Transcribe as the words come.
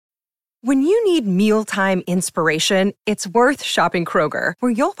When you need mealtime inspiration, it's worth shopping Kroger,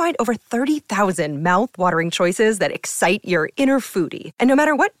 where you'll find over 30,000 mouth-watering choices that excite your inner foodie. And no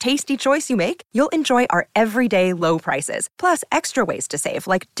matter what tasty choice you make, you'll enjoy our everyday low prices, plus extra ways to save,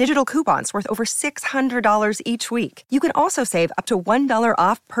 like digital coupons worth over $600 each week. You can also save up to $1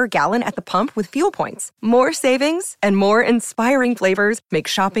 off per gallon at the pump with fuel points. More savings and more inspiring flavors make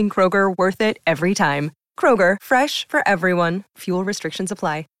shopping Kroger worth it every time. Kroger, fresh for everyone. Fuel restrictions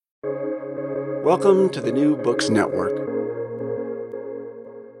apply. Welcome to the New Books Network.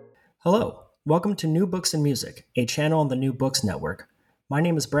 Hello, welcome to New Books and Music, a channel on the New Books Network. My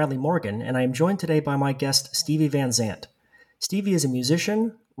name is Bradley Morgan, and I am joined today by my guest, Stevie Van Zandt. Stevie is a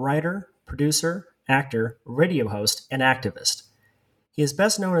musician, writer, producer, actor, radio host, and activist. He is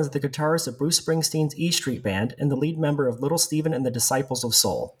best known as the guitarist of Bruce Springsteen's E Street Band and the lead member of Little Steven and the Disciples of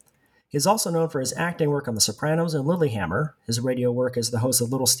Soul. He is also known for his acting work on The Sopranos and Lilyhammer, his radio work as the host of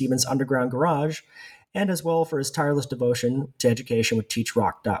Little Steven's Underground Garage, and as well for his tireless devotion to education with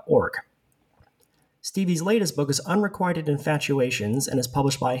teachrock.org. Stevie's latest book is Unrequited Infatuations and is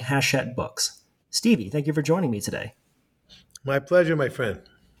published by Hachette Books. Stevie, thank you for joining me today. My pleasure, my friend.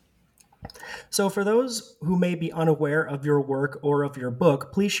 So for those who may be unaware of your work or of your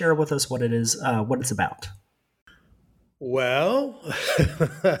book, please share with us what it is, what it's about. Well,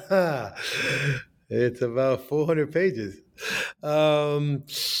 it's about 400 pages.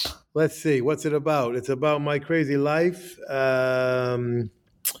 Let's see, what's it about? It's about my crazy life. And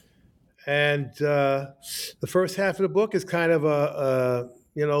the first half of the book is kind of a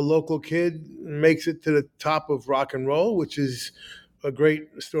local kid makes it to the top of rock and roll, which is a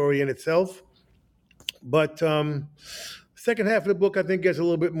great story in itself. But second half of the book, I think, gets a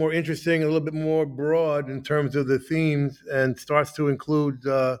little bit more interesting, a little bit more broad in terms of the themes, and starts to include,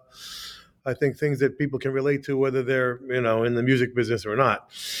 I think, things that people can relate to, whether they're, in the music business or not,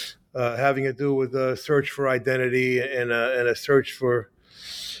 having to do with a search for identity and a search for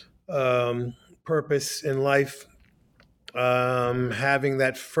purpose in life, having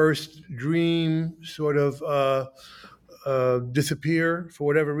that first dream sort of disappear for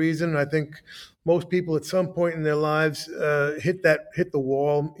whatever reason. I think most people at some point in their lives hit the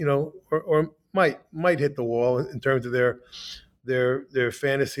wall, or might hit the wall in terms of their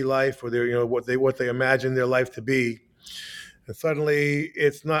fantasy life or their what they imagine their life to be, and suddenly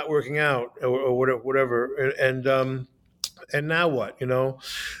it's not working out or whatever, and now what,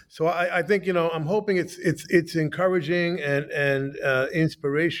 So I think I'm hoping it's encouraging and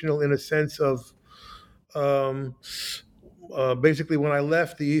inspirational in a sense of. Basically, when I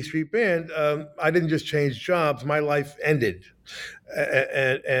left the E Street Band, I didn't just change jobs; my life ended,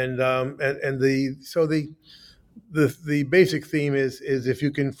 and the basic theme is if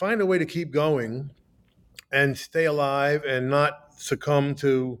you can find a way to keep going, and stay alive, and not succumb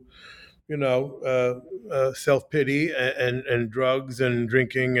to, self-pity and drugs and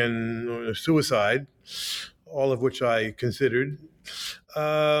drinking and suicide, all of which I considered.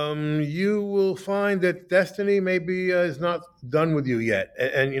 You will find that destiny maybe is not done with you yet,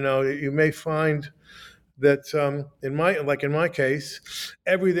 and you may find that in my case,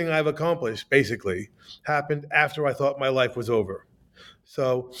 everything I've accomplished basically happened after I thought my life was over.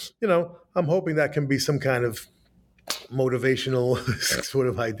 So I'm hoping that can be some kind of motivational sort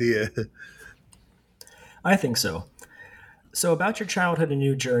of idea. I think so. So about your childhood in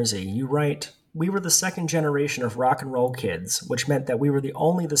New Jersey, you write, "We were the second generation of rock and roll kids, which meant that we were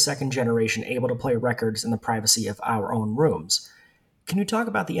only the second generation able to play records in the privacy of our own rooms." Can you talk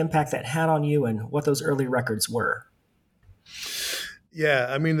about the impact that had on you and what those early records were? Yeah,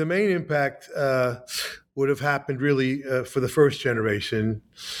 I mean, the main impact would have happened really for the first generation,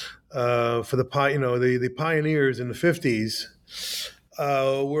 for the pioneers in the 50s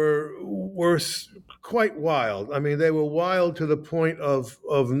were quite wild. I mean, they were wild to the point of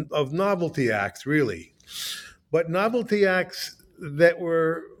novelty acts, really, but novelty acts that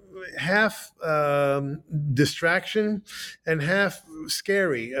were half distraction and half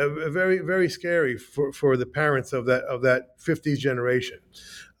scary, very, very scary for the parents of that 50s generation.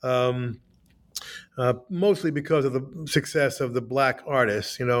 Mostly because of the success of the black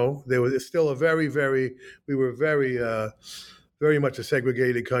artists. There was still we were very much a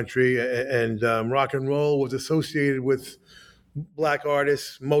segregated country, and rock and roll was associated with black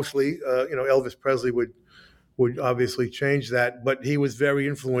artists mostly. Elvis Presley would obviously change that, but he was very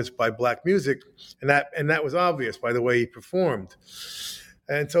influenced by black music, and that was obvious by the way he performed.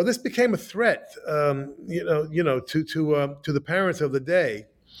 And so this became a threat, to the parents of the day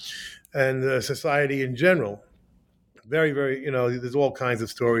and society in general. Very, very, there's all kinds of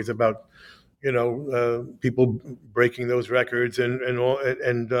stories about people breaking those records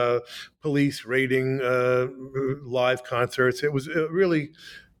and police raiding live concerts. It was really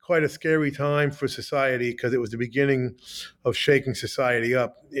quite a scary time for society because it was the beginning of shaking society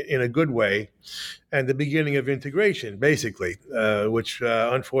up in a good way, and the beginning of integration, basically, which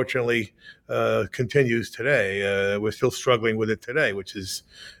unfortunately continues today. We're still struggling with it today, which is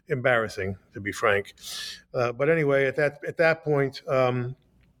embarrassing, to be frank. But anyway, at that point,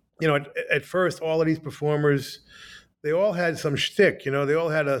 at first, all of these performers, they all had some shtick. They all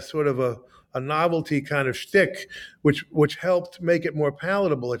had a sort of a novelty kind of shtick, which helped make it more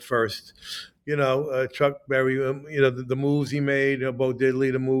palatable at first. Chuck Berry, the moves he made, Bo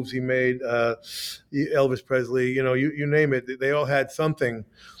Diddley, the moves he made, Elvis Presley, you name it. They all had something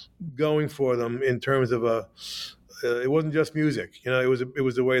going for them in terms of it wasn't just music. It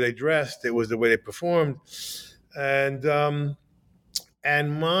was the way they dressed, it was the way they performed,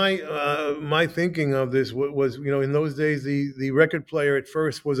 and my thinking of this was, in those days, the record player at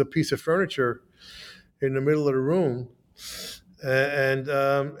first was a piece of furniture in the middle of the room, in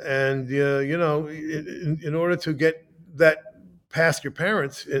order to get that past your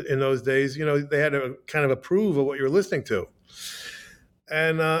parents in those days, they had to kind of approve of what you're listening to.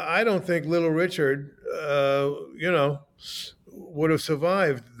 And I don't think Little Richard, would have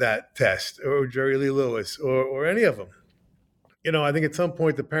survived that test, or Jerry Lee Lewis, or any of them. I think at some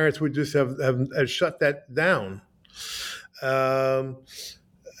point the parents would just have shut that down.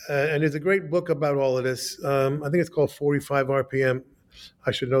 And there's a great book about all of this. I think it's called 45 RPM.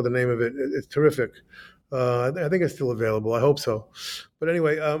 I should know the name of it. It's terrific. I think it's still available. I hope so. But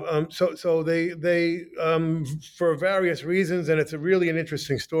anyway, so they for various reasons, and it's really an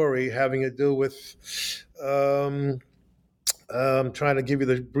interesting story having to do with. I'm trying to give you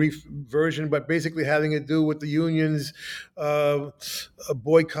the brief version, but basically having to do with the unions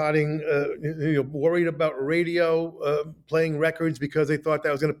boycotting, worried about radio playing records because they thought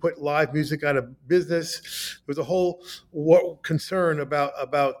that was going to put live music out of business. There was a whole concern about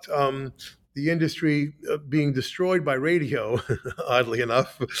the industry being destroyed by radio, oddly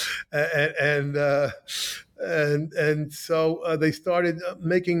enough, and so they started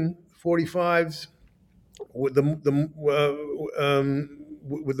making 45s. With the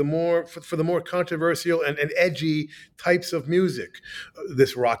more controversial and edgy types of music,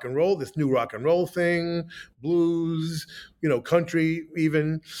 this new rock and roll thing, blues, country,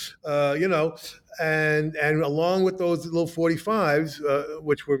 even, and along with those little 45s,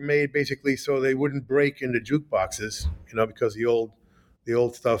 which were made basically so they wouldn't break into jukeboxes, because the old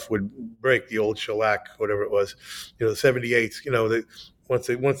stuff would break, the old shellac, whatever it was, 78s, Once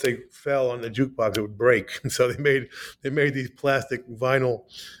they fell on the jukebox, it would break. And so they made these plastic vinyl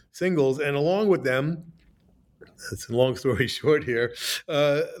singles, and along with them, it's a long story short here.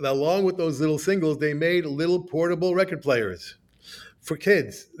 Along with those little singles, they made little portable record players for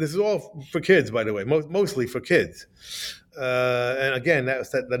kids. This is all for kids, by the way, mostly for kids. And again, that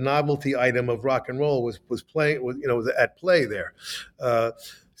was the novelty item of rock and roll was at play there.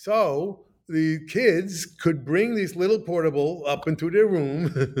 So the kids could bring these little portable up into their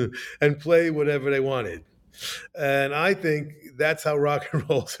room and play whatever they wanted. And I think that's how rock and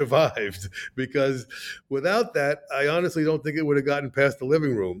roll survived, because without that, I honestly don't think it would have gotten past the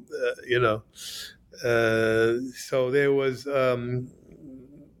living room, So there was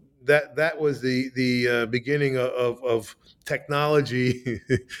that was the beginning of technology,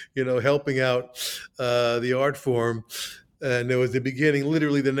 helping out the art form. And there was the beginning,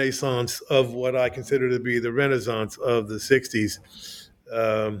 literally the naissance of what I consider to be the renaissance of the 60s.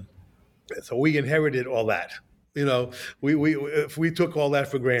 So we inherited all that. We took all that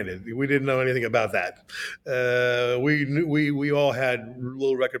for granted. We didn't know anything about that. We all had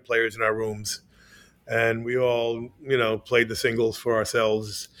little record players in our rooms, and we all, played the singles for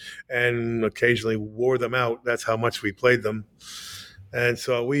ourselves and occasionally wore them out. That's how much we played them. And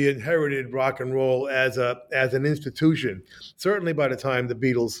so we inherited rock and roll as an institution. Certainly by the time the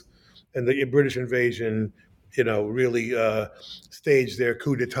Beatles and the British invasion, really staged their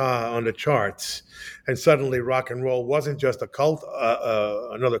coup d'etat on the charts. And suddenly rock and roll wasn't just a cult,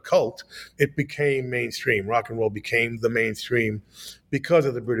 another cult. It became mainstream. Rock and roll became the mainstream because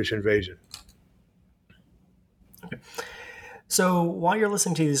of the British invasion. Okay. So while you're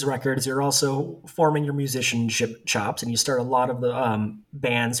listening to these records, you're also forming your musicianship chops, and you start a lot of the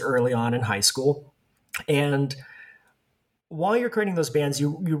bands early on in high school. And while you're creating those bands,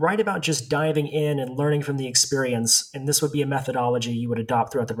 you write about just diving in and learning from the experience, and this would be a methodology you would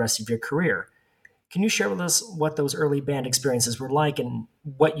adopt throughout the rest of your career. Can you share with us what those early band experiences were like and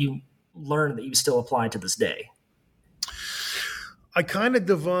what you learned that you still apply to this day? I kind of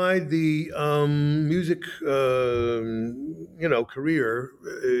divide the music, career,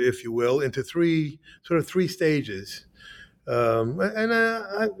 if you will, into three stages.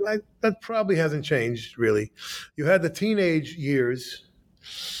 That probably hasn't changed really. You had the teenage years,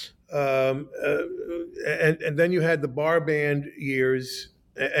 and then you had the bar band years,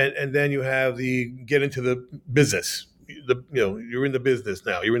 and then you have the get into the business. You're in the business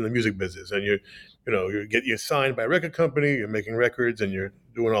now. You're in the music business, and you're signed by a record company. You're making records, and you're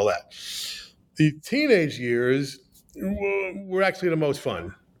doing all that. The teenage years were actually the most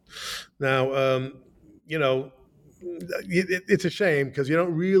fun. Now, it's a shame because you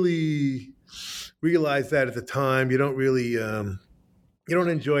don't really realize that at the time. You don't really, you don't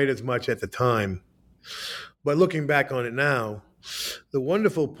enjoy it as much at the time. But looking back on it now, the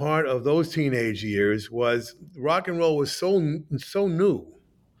wonderful part of those teenage years was rock and roll was so new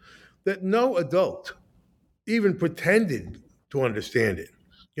that no adult even pretended to understand it.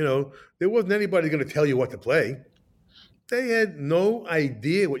 There wasn't anybody going to tell you what to play. They had no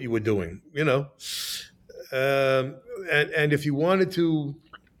idea what you were doing. And if you wanted to,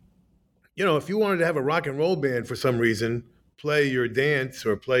 if you wanted to have a rock and roll band for some reason, play your dance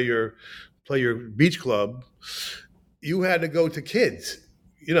or play your beach club, you had to go to kids.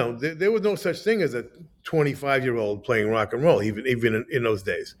 There was no such thing as a 25-year-old playing rock and roll, even in those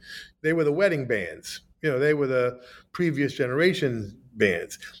days. They were the wedding bands. They were the previous generation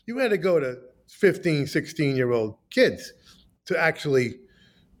bands. You had to go to 15, 16-year-old kids to actually,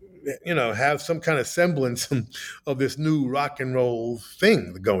 have some kind of semblance of this new rock and roll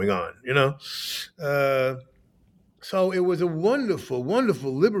thing going on, So it was a wonderful,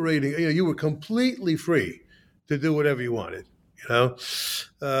 wonderful, liberating, you were completely free to do whatever you wanted, Again,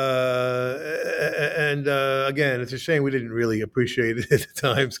 it's a shame we didn't really appreciate it at the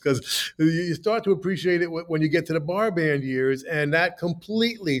times because you start to appreciate it when you get to the bar band years, and that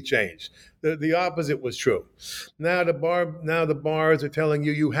completely changed. The opposite was true. Now the bars are telling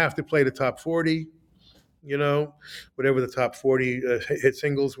you have to play the top 40, whatever the top 40 hit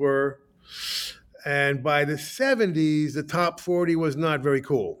singles were. And by the 70s, the top 40 was not very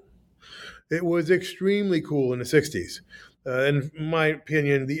cool. It was extremely cool in the 60s. In my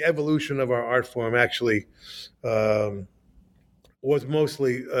opinion, the evolution of our art form actually was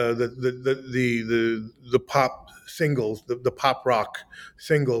mostly the pop singles, the pop rock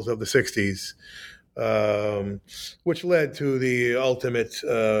singles of the 60s, which led to the ultimate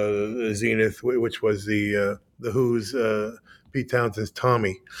zenith, which was the Who's Pete Townshend's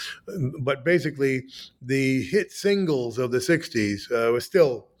Tommy. But basically, the hit singles of the 60s was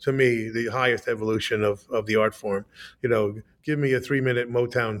still, to me, the highest evolution of the art form. Give me a 3-minute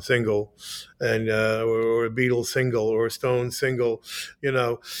Motown single and or a Beatles single or a Stones single.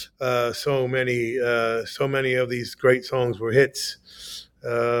 So many of these great songs were hits.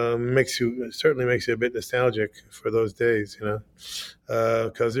 Certainly makes you a bit nostalgic for those days,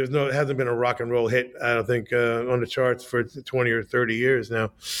 because it hasn't been a rock and roll hit, I don't think, on the charts for 20 or 30 years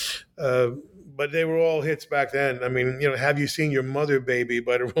now. But they were all hits back then. I mean, Have You Seen Your Mother, Baby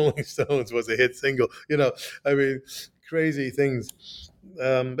by the Rolling Stones was a hit single. Crazy things.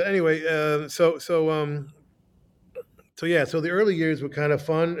 But anyway, so the early years were kind of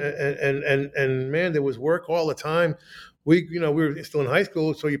fun, and man, there was work all the time. We were still in high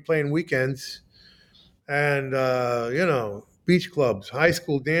school, so you're playing weekends, and beach clubs, high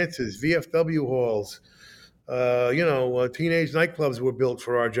school dances, VFW halls. Teenage nightclubs were built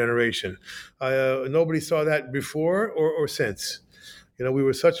for our generation. Nobody saw that before or since. We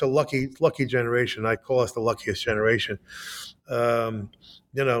were such a lucky generation. I call us the luckiest generation.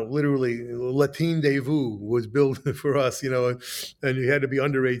 Literally, Latine-Devu was built for us, and you had to be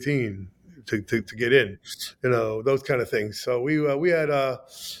under 18 to get in, those kind of things. So we had a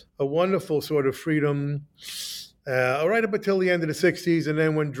wonderful sort of freedom right up until the end of the 60s. And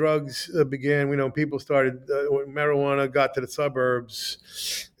then when drugs began, people started, when marijuana got to the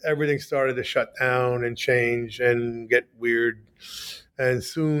suburbs, everything started to shut down and change and get weird. And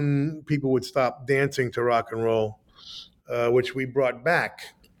soon people would stop dancing to rock and roll, which we brought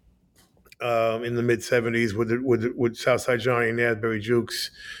back in the mid-'70s with Southside Johnny and Asbury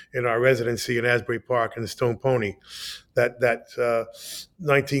Jukes in our residency in Asbury Park and the Stone Pony. That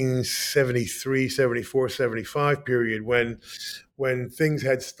 1973, 74, 75 period when things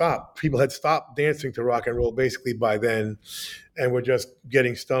had stopped. People had stopped dancing to rock and roll basically by then, and were just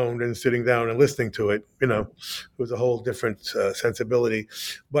getting stoned and sitting down and listening to it. It was a whole different sensibility.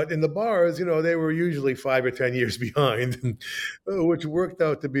 But in the bars, they were usually 5 or 10 years behind, which worked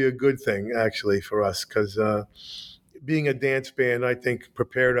out to be a good thing, actually, for us, because being a dance band, I think,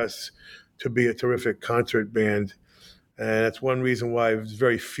 prepared us to be a terrific concert band. And that's one reason why there's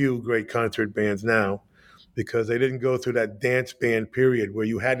very few great concert bands now, because they didn't go through that dance band period where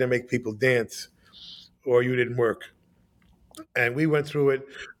you had to make people dance or you didn't work. And we went through it.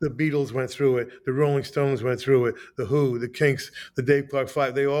 The Beatles went through it. The Rolling Stones went through it. The Who, the Kinks, the Dave Clark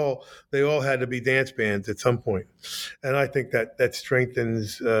Five. They all had to be dance bands at some point. And I think that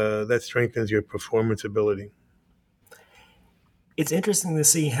strengthens your performance ability. It's interesting to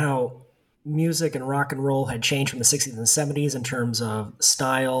see how music and rock and roll had changed from the 60s and the 70s in terms of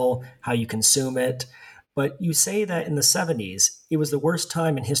style, how you consume it. But you say that in the 70s, it was the worst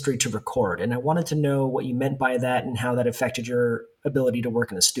time in history to record. And I wanted to know what you meant by that and how that affected your ability to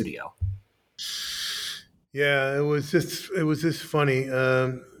work in the studio. Yeah, it was just funny.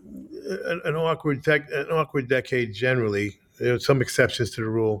 An awkward decade generally. There were some exceptions to the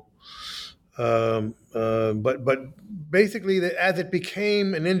rule. But basically, as it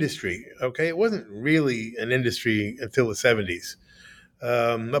became an industry, okay, it wasn't really an industry until the 70s.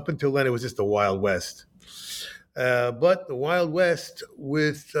 Up until then, it was just the Wild West. But the Wild West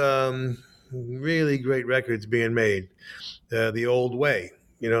with really great records being made, the old way,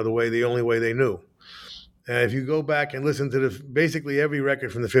 the only way they knew. And if you go back and listen to basically every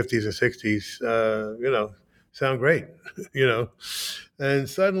record from the 50s and 60s, sound great, And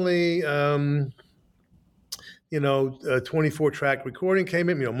suddenly, 24-track recording came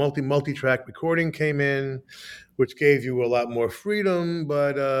in, multi-track recording came in, which gave you a lot more freedom,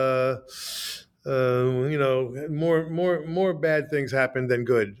 but more bad things happened than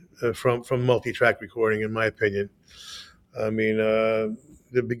good from multi-track recording, in my opinion. I mean,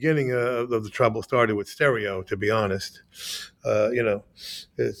 the beginning of the trouble started with stereo, to be honest.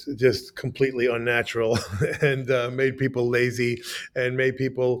 It's just completely unnatural and made people lazy and made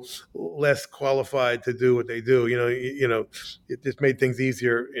people less qualified to do what they do. It just made things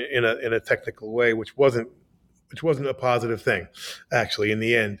easier in a technical way, which wasn't a positive thing, actually, in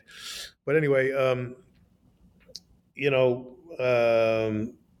the end. But anyway,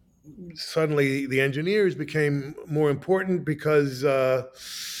 suddenly the engineers became more important because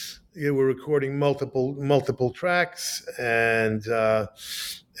you were recording multiple tracks, and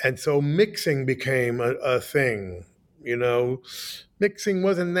so mixing became a thing. Mixing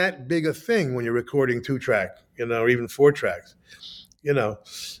wasn't that big a thing when you're recording 2-track, or even 4 tracks. You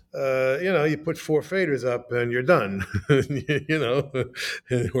put 4 faders up and you're done, or in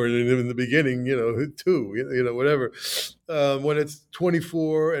the beginning, 2, whatever. When it's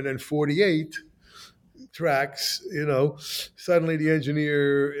 24 and then 48 tracks, suddenly the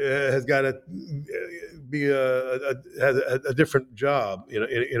engineer has got to be has a different job,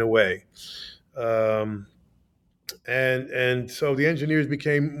 in a way. And so the engineers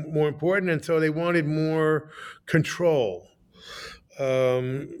became more important, and so they wanted more control.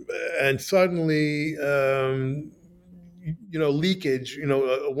 And suddenly, leakage,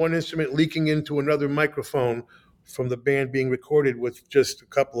 one instrument leaking into another microphone from the band being recorded with just a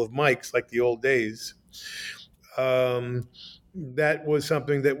couple of mics like the old days. That was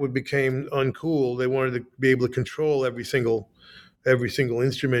something that became uncool. They wanted to be able to control every single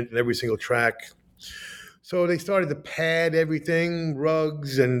instrument and every single track. So they started to pad everything,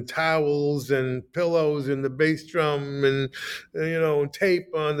 rugs and towels and pillows in the bass drum and tape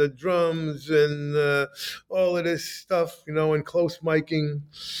on the drums and all of this stuff, and close miking.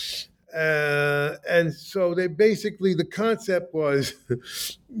 And so the concept was,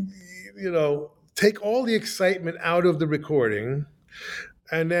 take all the excitement out of the recording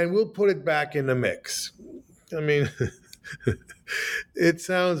and then we'll put it back in the mix. I mean, it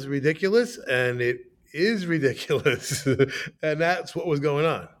sounds ridiculous, and it is ridiculous. And that's what was going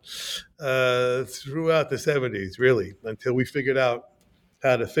on throughout the 70s, really, until we figured out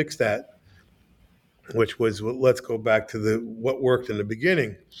how to fix that, which was, let's go back to what worked in the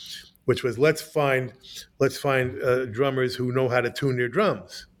beginning, which was let's find drummers who know how to tune their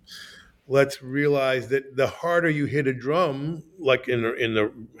drums. Let's realize that the harder you hit a drum, like in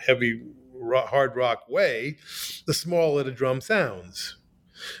the heavy hard rock way, the smaller the drum sounds.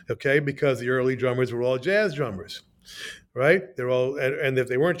 Okay, because the early drummers were all jazz drummers, right? They're all, and if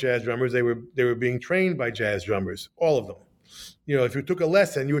they weren't jazz drummers, they were being trained by jazz drummers, all of them. If you took a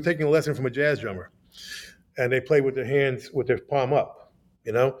lesson, you were taking a lesson from a jazz drummer, and they played with their hands, with their palm up,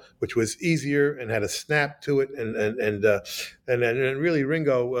 which was easier and had a snap to it, and then really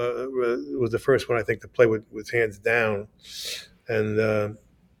Ringo was the first one, I think, to play with hands down, and.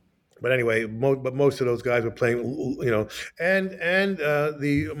 But anyway, most of those guys were playing, and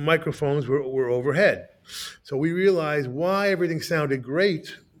the microphones were overhead. So we realized why everything sounded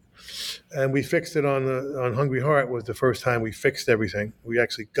great, and we fixed it on Hungry Heart. Was the first time we fixed everything. We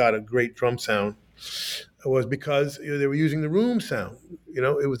actually got a great drum sound, was because they were using the room sound.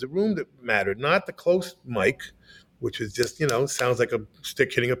 It was the room that mattered, not the close mic, which is just, sounds like a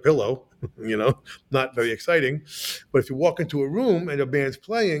stick hitting a pillow, not very exciting. But if you walk into a room and a band's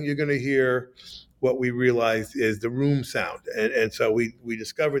playing, you're going to hear what we realized is the room sound. And so we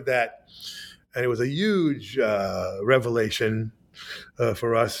discovered that, and it was a huge revelation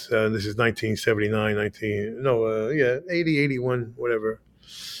for us. This is 1979, 80, 81, whatever.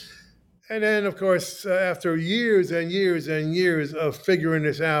 And then, of course, after years and years and years of figuring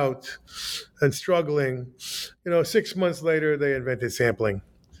this out and struggling, 6 months later, they invented sampling.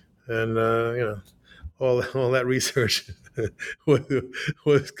 And, all that research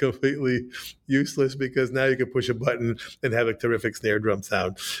was completely useless, because now you can push a button and have a terrific snare drum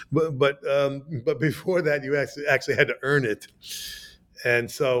sound. But before that, you actually had to earn it.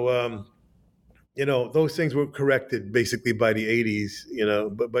 And so, those things were corrected basically by the 80s,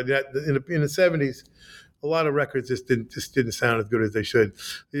 but in the 70s, a lot of records just didn't sound as good as they should.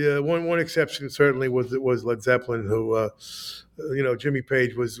 Yeah, one exception certainly was Led Zeppelin, who, Jimmy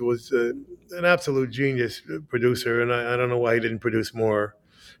Page was an absolute genius producer, and I don't know why he didn't produce more.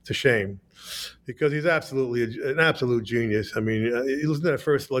 It's a shame, because he's absolutely an absolute genius. I mean, you listen to that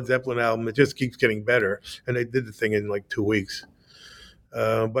first Led Zeppelin album; it just keeps getting better, and they did the thing in like 2 weeks.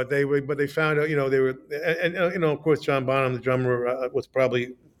 But they found out, they were, and of course, John Bonham, the drummer, was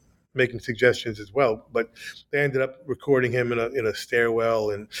probably making suggestions as well. But they ended up recording him in a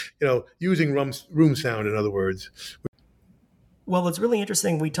stairwell, and using room sound, in other words. Well, it's really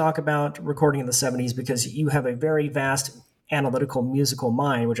interesting we talk about recording in the 70s, because you have a very vast analytical musical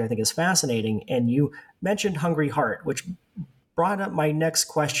mind, which I think is fascinating. And you mentioned Hungry Heart, which brought up my next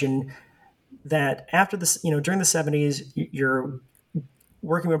question, that after this, during the 70s, you're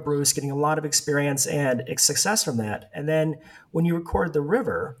working with Bruce, getting a lot of experience and success from that. And then when you record The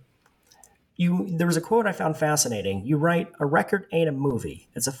River, there was a quote I found fascinating. You write, "A record ain't a movie.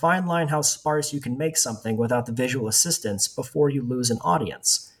 It's a fine line how sparse you can make something without the visual assistance before you lose an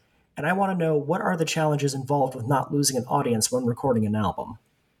audience." And I want to know, what are the challenges involved with not losing an audience when recording an album?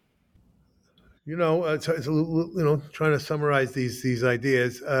 It's trying to summarize these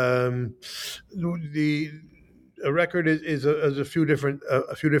ideas. A record is a few different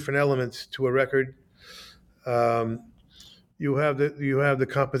elements to a record. You have the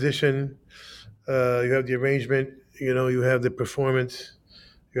composition, you have the arrangement, you have the performance,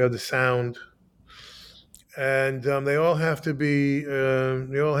 you have the sound, and they all have to be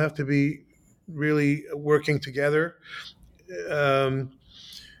really working together. The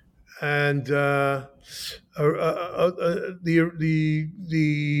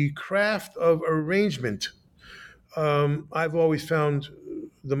craft of arrangement, I've always found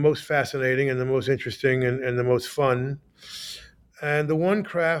the most fascinating and the most interesting and the most fun, and the one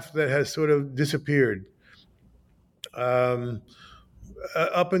craft that has sort of disappeared.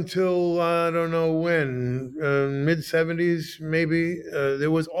 Up until, I don't know when, mid-70s maybe,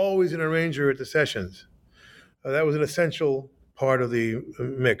 there was always an arranger at the sessions. That was an essential part of the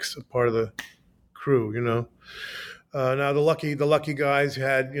mix, part of the crew, Now the lucky guys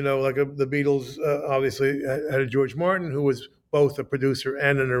had, the Beatles obviously had a George Martin, who was both a producer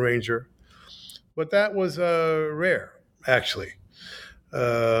and an arranger, but that was rare, actually.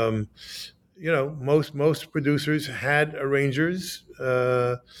 Most producers had arrangers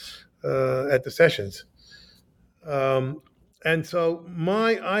at the sessions, and so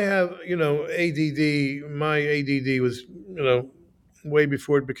I have ADD. My ADD was way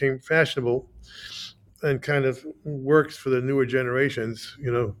before it became fashionable, and kind of works for the newer generations,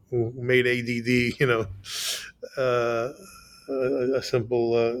 who made ADD, a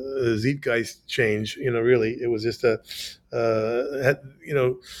simple Zeitgeist change. Really, it was just so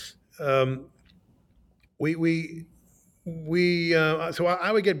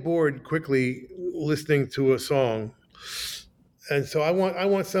I would get bored quickly listening to a song, and so I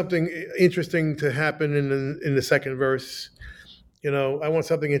want something interesting to happen in the second verse. I want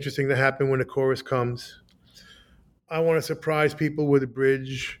something interesting to happen when the chorus comes. I want to surprise people with a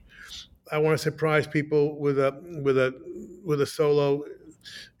bridge. I want to surprise people with a solo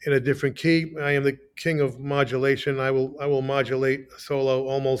in a different key. I am the king of modulation. I will modulate a solo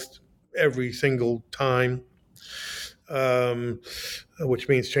almost every single time, which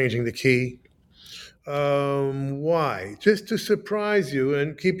means changing the key. Why? Just to surprise you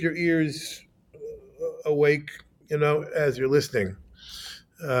and keep your ears awake, as you're listening.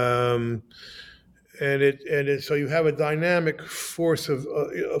 So you have a dynamic force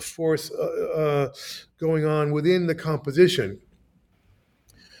going on within the composition.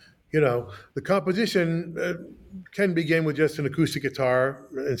 The composition can begin with just an acoustic guitar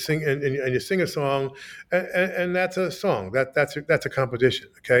and sing, and you sing a song, and that's a song. That's a composition,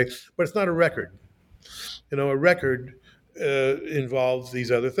 okay? But it's not a record. A record involves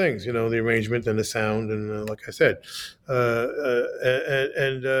these other things, the arrangement and the sound, and like I said, that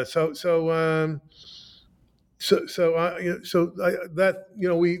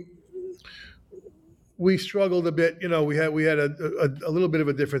we struggled a bit. We had a little bit of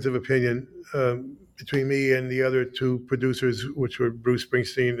a difference of opinion between me and the other two producers, which were Bruce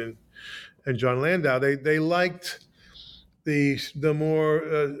Springsteen and John Landau. They liked the more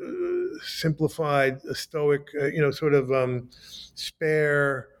simplified, stoic, sort of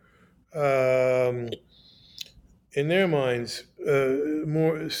spare, in their minds,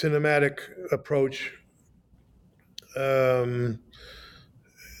 more cinematic approach. In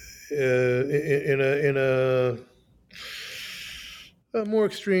a more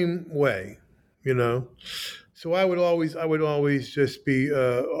extreme way, So I would always just be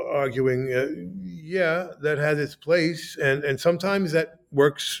arguing, that has its place, and sometimes that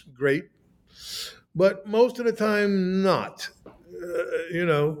works great, but most of the time not.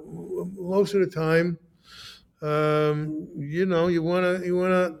 Most of the time, you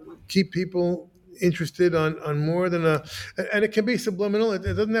wanna keep people interested on more than and it can be subliminal. It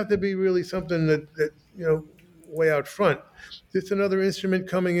doesn't have to be really something that way out front. It's another instrument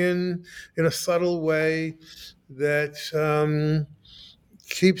coming in a subtle way that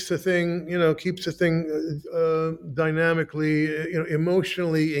keeps the thing dynamically,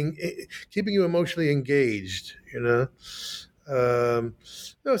 emotionally, keeping you emotionally engaged. No,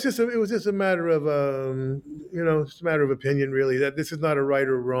 it was just a matter of it's a matter of opinion, really. That this is not a right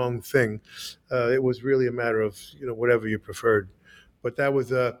or wrong thing. It was really a matter of whatever you preferred. But that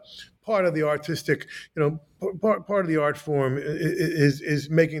was part of the artistic, part of the art form is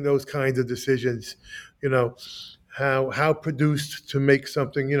making those kinds of decisions. How produced to make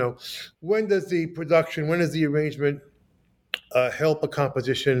something. When does the production, when does the arrangement help a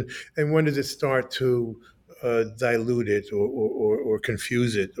composition, and when does it start to dilute it or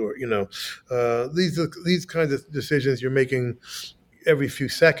confuse it, or these kinds of decisions you're making every few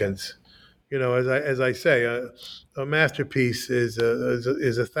seconds. As I say, a masterpiece is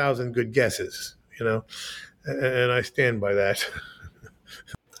a thousand good guesses. And I stand by that.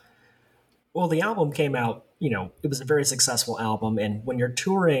 Well, the album came out. It was a very successful album, and when you're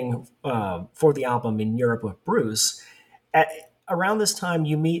touring for the album in Europe with Bruce, around this time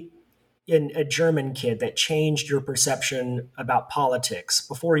you meet a German kid that changed your perception about politics.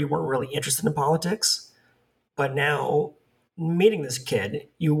 Before, you weren't really interested in politics, but now meeting this kid,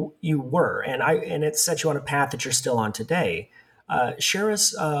 you were, and it set you on a path that you're still on today. Share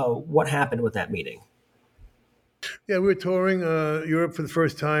us what happened with that meeting. Yeah, we were touring Europe for the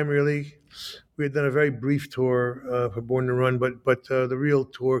first time. Really, we had done a very brief tour for Born to Run, but the real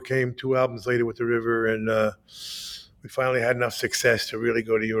tour came 2 albums later with The River, and we finally had enough success to really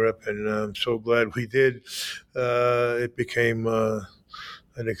go to Europe, and I'm so glad we did. It became an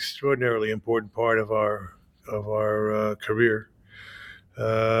extraordinarily important part of our career.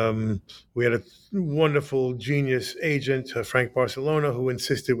 We had a wonderful genius agent, Frank Barcelona, who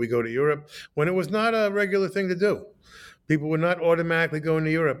insisted we go to Europe when it was not a regular thing to do. People were not automatically going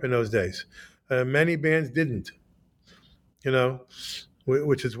to Europe in those days. Many bands didn't,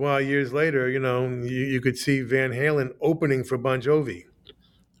 which is why years later, you could see Van Halen opening for Bon Jovi,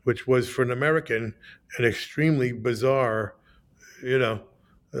 which was, for an American, an extremely bizarre,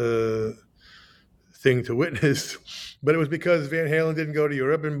 thing to witness. But it was because Van Halen didn't go to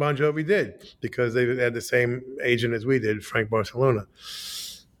Europe and Bon Jovi did, because they had the same agent as we did, Frank Barcelona.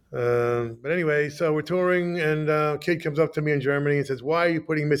 But anyway, so we're touring, and a kid comes up to me in Germany and says, "Why are you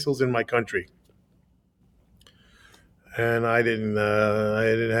putting missiles in my country?" And I had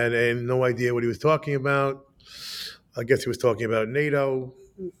no idea what he was talking about. I guess he was talking about NATO,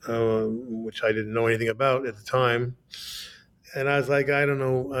 which I didn't know anything about at the time. And I was like, I don't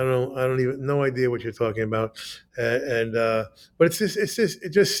know, no idea what you're talking about. But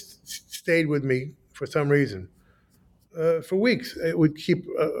it just stayed with me for some reason. For weeks, it would keep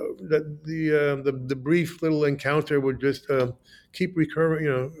the brief little encounter would just keep recurring,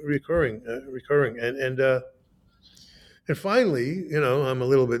 and finally, I'm a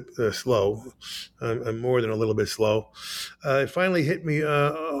little bit slow. I'm more than a little bit slow. It finally hit me.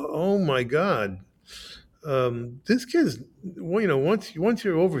 Oh my God. This kid's, once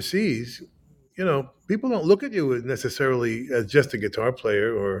you're overseas, people don't look at you necessarily as just a guitar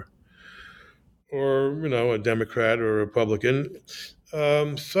player or a Democrat or a Republican.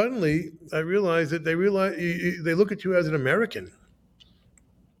 Suddenly, I realized that they look at you as an American.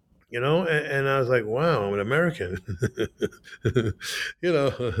 and I was like, wow, I'm an American. A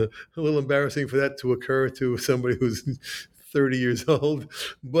little embarrassing for that to occur to somebody who's 30 years old.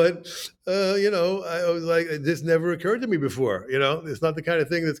 But, I was like, this never occurred to me before. It's not the kind of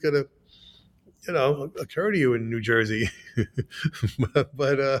thing that's going to, occur to you in New Jersey.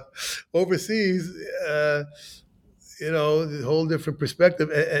 but overseas, a whole different perspective.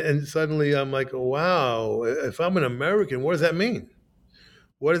 And suddenly I'm like, wow, if I'm an American, what does that mean?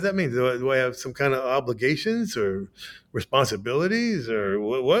 What does that mean? Do I have some kind of obligations or responsibilities, or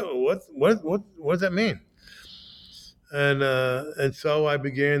what does that mean? And so I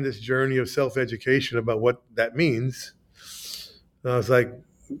began this journey of self-education about what that means. And I was like,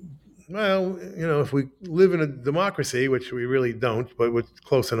 well, if we live in a democracy, which we really don't, but we're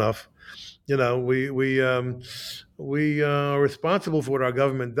close enough, we are responsible for what our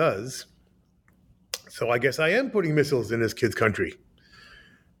government does. So I guess I am putting missiles in this kid's country.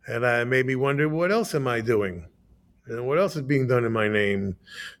 And it made me wonder, what else am I doing? And what else is being done in my name?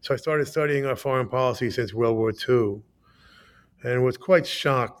 So I started studying our foreign policy since World War II, and was quite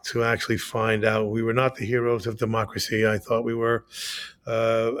shocked to actually find out we were not the heroes of democracy I thought we were.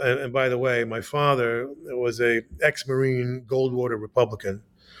 And by the way, my father was a ex-Marine Goldwater Republican.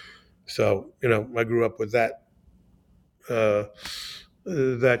 So, I grew up with that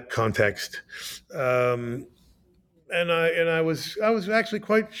context. And I was actually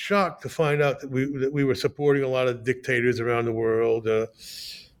quite shocked to find out that we were supporting a lot of dictators around the world,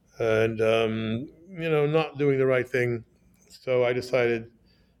 and not doing the right thing. So I decided,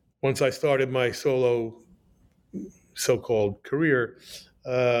 once I started my solo so-called career,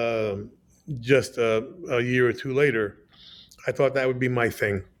 just a year or two later, I thought that would be my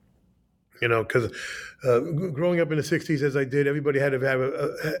thing. Because growing up in the '60s, as I did, everybody had to have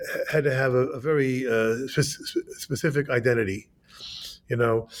a very specific identity,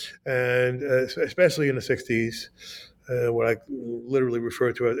 and especially in the '60s, what I literally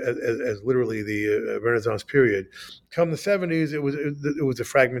refer to as literally the Renaissance period. Come the '70s, it was a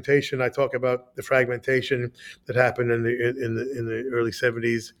fragmentation. I talk about the fragmentation that happened in the early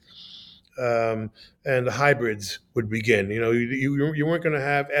 '70s. And the hybrids would begin. You weren't going to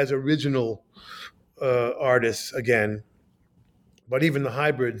have as original artists again, but even the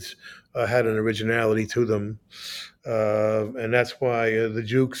hybrids had an originality to them, and that's why the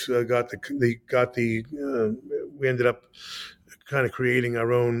Jukes we ended up kind of creating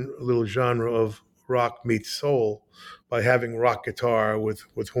our own little genre of rock meets soul by having rock guitar with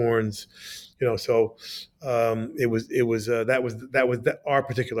horns. So it was our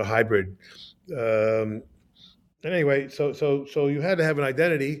particular hybrid. And anyway, so you had to have an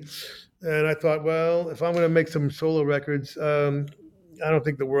identity, and I thought, well, if I'm going to make some solo records, I don't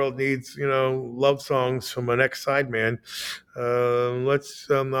think the world needs love songs from an ex-sideman.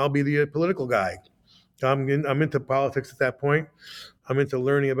 I'll be the political guy. I'm into politics at that point. I'm into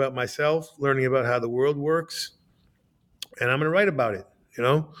learning about myself, learning about how the world works, and I'm going to write about it.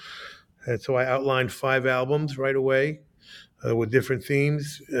 And so I outlined 5 albums right away with different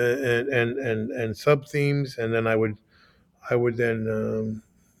themes and sub themes, and then I would then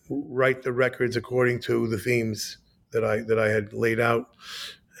write the records according to the themes that I had laid out,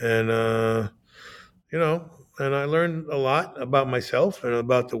 and and I learned a lot about myself and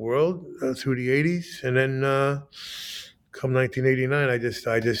about the world through the '80s, and then come 1989,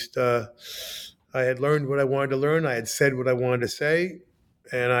 I had learned what I wanted to learn. I had said what I wanted to say.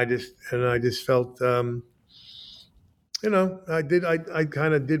 And I just felt, I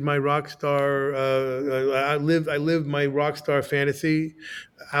kind of did my rock star. I lived my rock star fantasy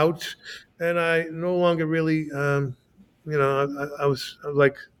out, and I no longer really, I was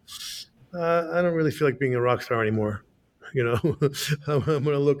like, I don't really feel like being a rock star anymore. I'm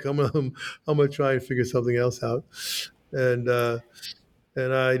gonna try and figure something else out, and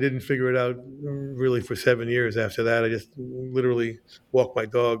I didn't figure it out really for 7 years after that. I just literally walked my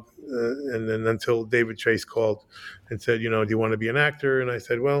dog, and then until David Chase called and said, do you want to be an actor? And I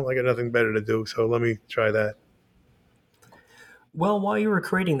said, well, I got nothing better to do, so let me try that. Well, while you were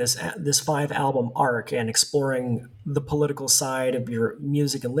creating this 5-album arc and exploring the political side of your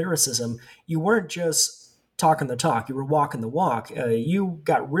music and lyricism, you weren't just talking the talk, you were walking the walk. You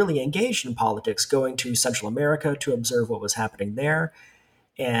got really engaged in politics, going to Central America to observe what was happening there.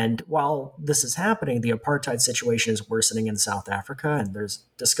 And while this is happening, the apartheid situation is worsening in South Africa, and there's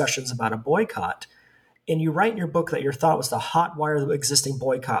discussions about a boycott. And you write in your book that your thought was to hotwire the existing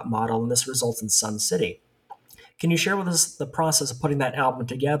boycott model, and this results in Sun City. Can you share with us the process of putting that album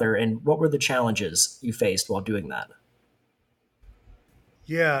together, and what were the challenges you faced while doing that?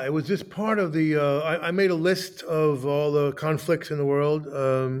 Yeah, it was just part of the. I made a list of all the conflicts in the world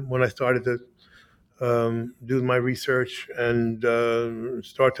when I started to do my research and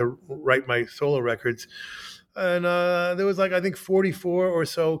start to write my solo records. And there was like, I think, 44 or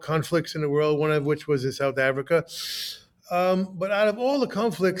so conflicts in the world, one of which was in South Africa. But out of all the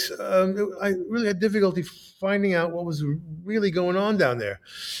conflicts, I really had difficulty finding out what was really going on down there.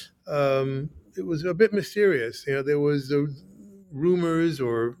 It was a bit mysterious. There was rumors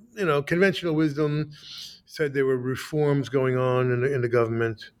or, conventional wisdom said there were reforms going on in the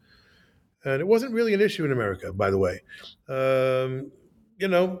government. And it wasn't really an issue in America, by the way. You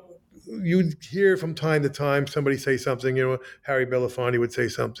know, you'd hear from time to time somebody say something. Harry Belafonte would say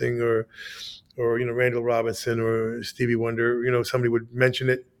something, or Randall Robinson or Stevie Wonder. Somebody would mention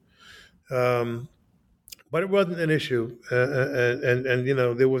it, but it wasn't an issue, and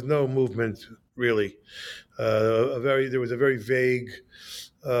there was no movement really. There was a very vague,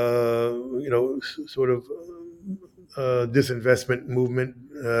 sort of disinvestment movement,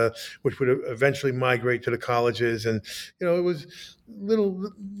 which would eventually migrate to the colleges, and it was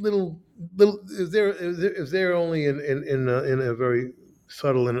little. It was there only in a very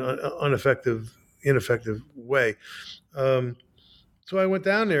subtle and ineffective way. So I went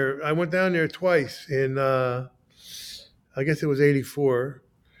down there. I went down there twice in, I guess it was '84,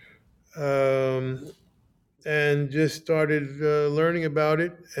 and just started learning about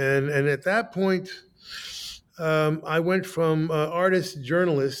it. And at that point, I went from artist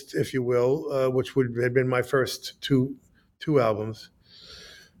journalist, if you will, which had been my first two albums.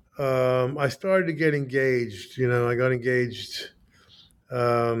 I started to get engaged. I got engaged,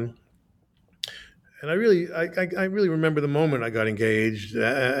 and I really remember the moment I got engaged.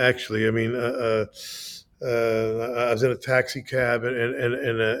 Actually, I mean, I was in a taxi cab, and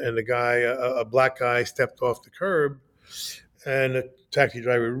the guy, a black guy, stepped off the curb, and the taxi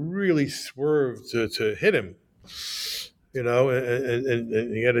driver really swerved to hit him.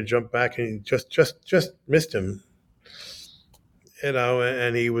 And he had to jump back, and he just missed him.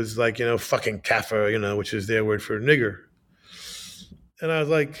 And he was like, fucking kafir, which is their word for nigger. And I was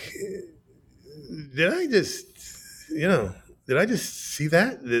like, did I just see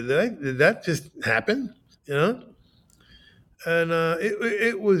that? Did that just happen? And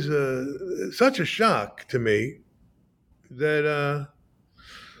it was such a shock to me that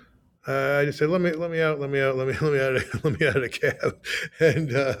I just said, let me out of the cab,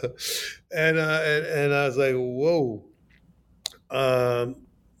 and I was like, whoa.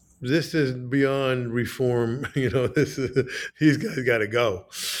 This is beyond reform. These guys got to go.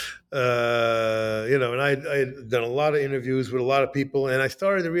 And I had done a lot of interviews with a lot of people, and I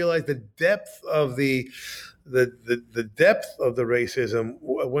started to realize the depth of the racism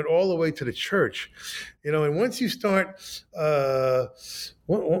went all the way to the church. And once you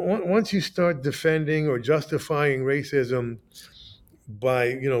start defending or justifying racism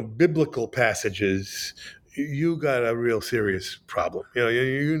by biblical passages, you got a real serious problem.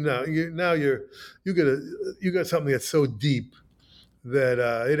 You got something that's so deep that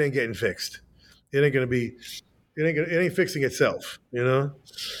it ain't getting fixed. It ain't fixing itself.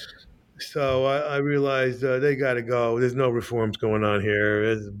 So I realized they got to go. There's no reforms going on here.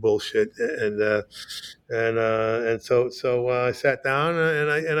 It's bullshit. And so I sat down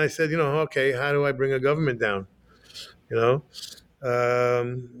and I said, okay, how do I bring a government down?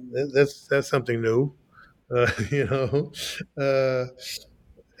 That's something new. And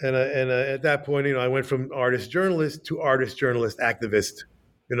at that point, I went from artist journalist to artist journalist activist,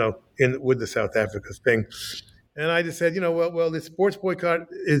 with the South Africa thing. And I just said, well, the sports boycott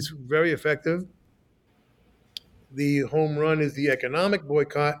is very effective. The home run is the economic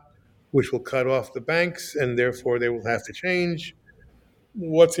boycott, which will cut off the banks, and therefore they will have to change.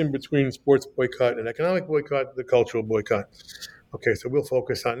 What's in between sports boycott and economic boycott? The cultural boycott. Okay, so we'll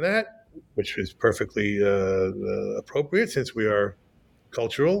focus on that, which is perfectly appropriate since we are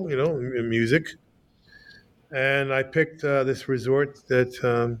cultural, in music. And I picked this resort that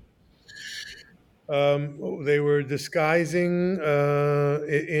they were disguising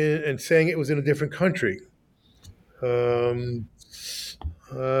and saying it was in a different country.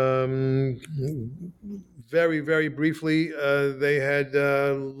 Very, very briefly, they had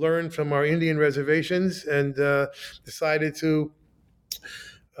learned from our Indian reservations and decided to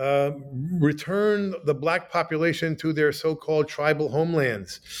return the black population to their so-called tribal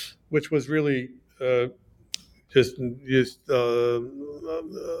homelands, which was really just a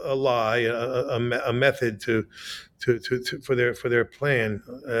lie, a method for their plan.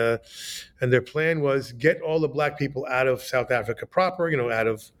 And their plan was get all the black people out of South Africa proper, out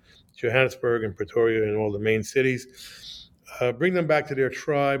of Johannesburg and Pretoria and all the main cities, bring them back to their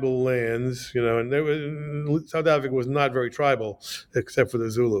tribal lands, and South Africa was not very tribal except for the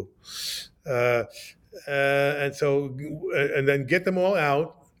Zulu. And then get them all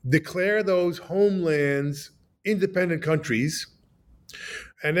out, declare those homelands independent countries,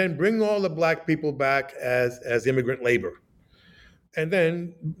 and then bring all the black people back as immigrant labor, and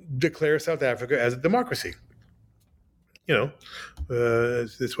then declare South Africa as a democracy.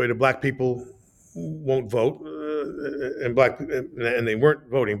 This way the black people won't vote, and they weren't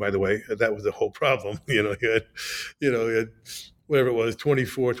voting, by the way. That was the whole problem. You had whatever it was,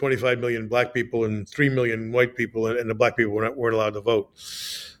 24, 25 million black people and 3 million white people, and the black people weren't allowed to vote.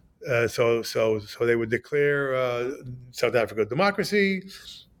 So they would declare South Africa a democracy,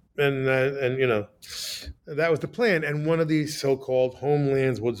 and that was the plan. And one of these so-called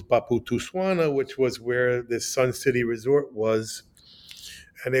homelands was Bophuthatswana, which was where this Sun City Resort was,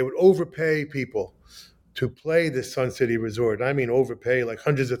 and they would overpay people to play this Sun City Resort. I mean, overpay like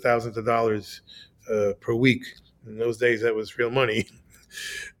hundreds of thousands of dollars per week. In those days, that was real money.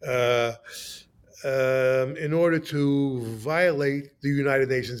 In order to violate the United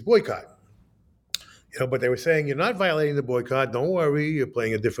Nations boycott. But they were saying, you're not violating the boycott. Don't worry, you're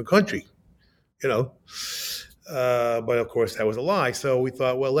playing a different country. But of course, that was a lie. So we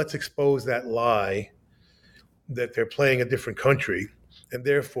thought, well, let's expose that lie that they're playing a different country, and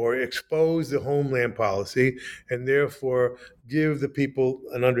therefore expose the homeland policy, and therefore give the people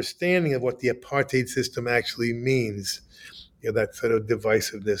an understanding of what the apartheid system actually means. That sort of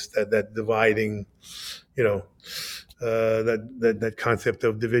divisiveness, that dividing, that concept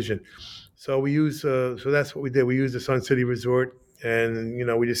of division. So we use, so that's what we did. We used the Sun City Resort, and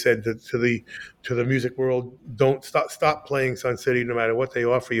we just said to the music world, don't stop playing Sun City, no matter what they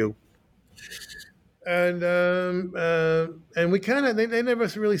offer you. And we kind of they never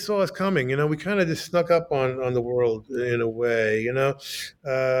really saw us coming. We kind of just snuck up on the world in a way.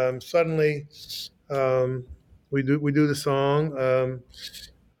 Suddenly, we do the song.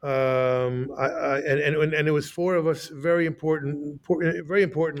 And it was four of us. Very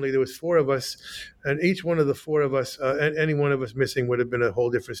importantly, there was four of us, and each one of the four of us, any one of us missing would have been a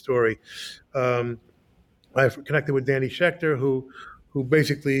whole different story. I connected with Danny Schechter, who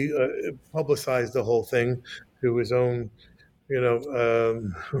basically publicized the whole thing through his own,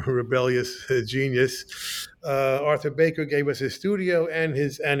 rebellious genius. Arthur Baker gave us his studio and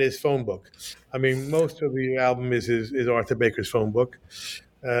his phone book. I mean, most of the album is Arthur Baker's phone book.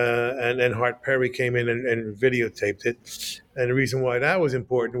 And then Hart Perry came in and videotaped it. And the reason why that was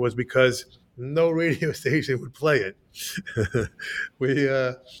important was because no radio station would play it.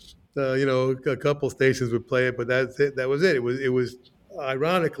 A couple stations would play it, but that's it. That was it. It was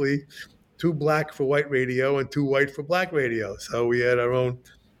ironically too black for white radio and too white for black radio. So we had our own,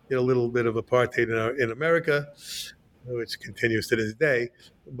 little bit of apartheid in America, which continues to this day.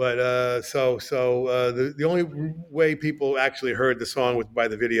 But the only way people actually heard the song was by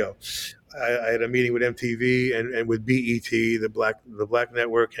the video. I had a meeting with MTV and with BET, the Black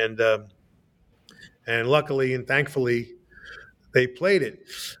Network, and luckily and thankfully, they played it.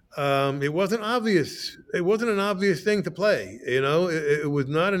 It wasn't obvious. It wasn't an obvious thing to play. It was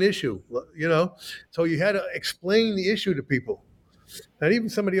not an issue. So you had to explain the issue to people, and even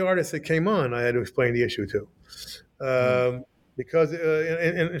some of the artists that came on, I had to explain the issue to. Because,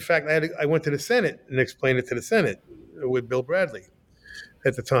 in fact, I went to the Senate and explained it to the Senate with Bill Bradley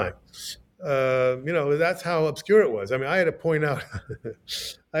at the time. That's how obscure it was. I mean, I had to point out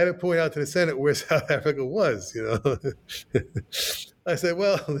to the Senate where South Africa was. I said,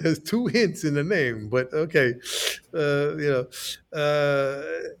 well, there's two hints in the name, but okay,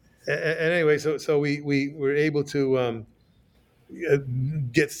 And anyway, so we were able to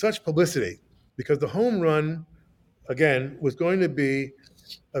get such publicity because the home run, again, was going to be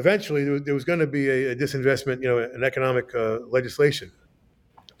eventually there was going to be a disinvestment, an economic legislation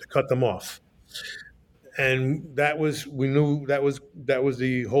to cut them off, and we knew that was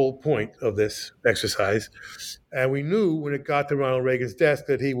the whole point of this exercise, and we knew when it got to Ronald Reagan's desk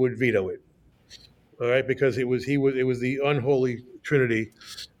that he would veto it. All right, because it was the unholy trinity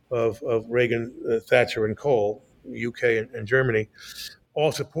of Reagan, Thatcher, and Kohl, UK and Germany,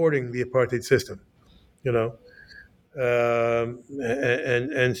 all supporting the apartheid system,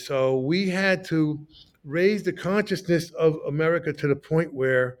 and so we had to raise the consciousness of America to the point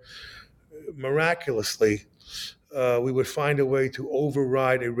where, miraculously, we would find a way to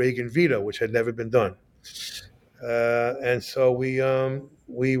override a Reagan veto, which had never been done. And so we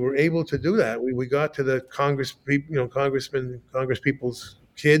were able to do that. We got to the Congress people's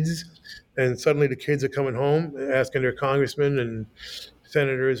kids, and suddenly the kids are coming home asking their congressman and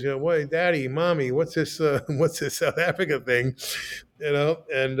senators, wait, Daddy, Mommy, what's this? What's this South Africa thing?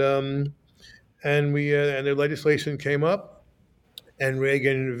 And we and the legislation came up, and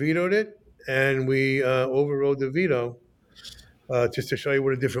Reagan vetoed it, and we overrode the veto. Just to show you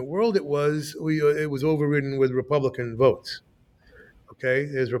what a different world it was, it was overridden with Republican votes. Okay,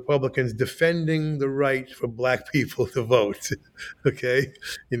 there's Republicans defending the right for black people to vote. Okay,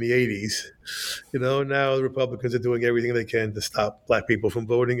 in the 80s, now the Republicans are doing everything they can to stop black people from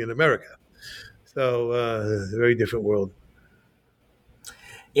voting in America. So, a very different world.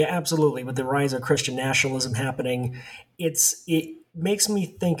 Yeah, absolutely. With the rise of Christian nationalism happening, it makes me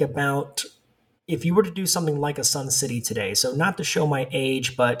think about if you were to do something like a Sun City today. So not to show my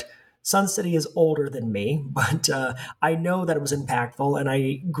age, but Sun City is older than me, but I know that it was impactful, and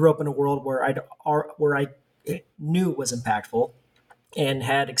I grew up in a world where I knew it was impactful and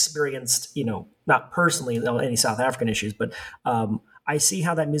had experienced, not personally any South African issues, but I see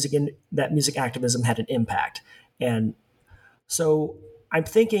how that music activism had an impact. And so I'm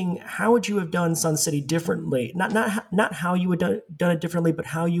thinking, how would you have done Sun City differently? Not how you would done it differently, but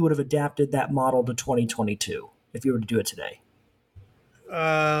how you would have adapted that model to 2022 if you were to do it today.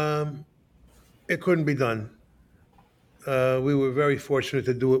 It couldn't be done. We were very fortunate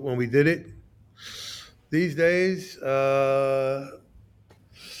to do it when we did it. These days, there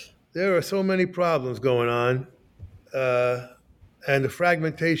are so many problems going on, and the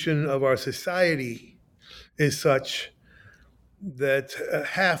fragmentation of our society is such that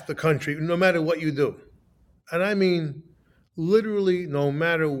half the country, no matter what you do, and I mean literally no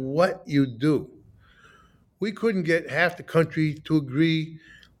matter what you do, we couldn't get half the country to agree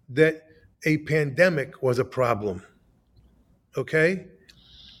that a pandemic was a problem. Okay?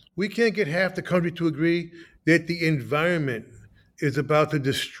 We can't get half the country to agree that the environment is about to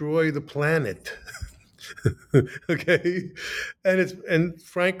destroy the planet. Okay? And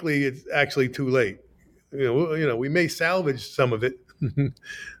frankly, it's actually too late. We may salvage some of it,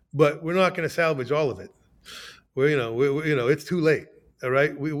 but we're not going to salvage all of it. It's too late. All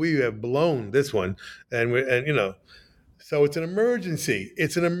right, we have blown this one, so it's an emergency.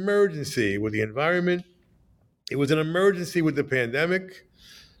 It's an emergency with the environment. It was an emergency with the pandemic,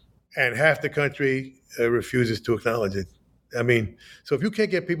 and half the country refuses to acknowledge it. I mean, so if you can't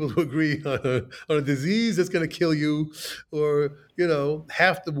get people to agree on a disease that's going to kill you, or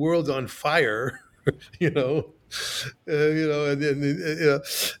half the world's on fire, you're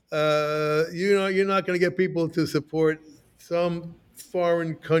not going to get people to support some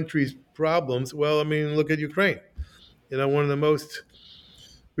foreign countries' problems. Well, I mean, look at Ukraine. One of the most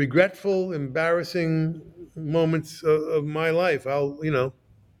regretful, embarrassing moments of my life.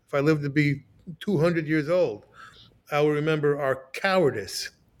 If I live to be 200 years old, I will remember our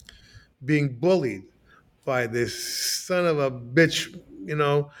cowardice being bullied by this son of a bitch,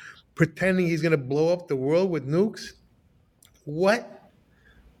 pretending he's going to blow up the world with nukes. What?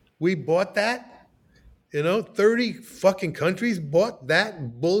 We bought that? 30 fucking countries bought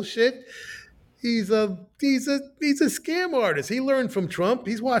that bullshit. He's a scam artist. He learned from Trump.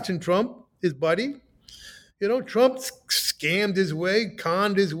 He's watching Trump, his buddy. Trump scammed his way,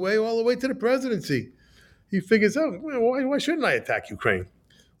 conned his way all the way to the presidency. He figures out, why shouldn't I attack Ukraine?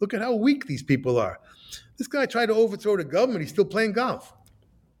 Look at how weak these people are. This guy tried to overthrow the government. He's still playing golf.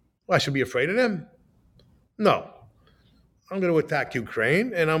 Well, I should be afraid of them? No. I'm going to attack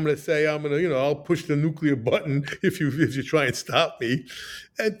Ukraine, and I'm going to say I'll push the nuclear button if you try and stop me.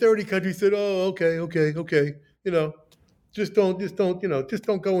 And 30 countries said, "Oh, okay. Just don't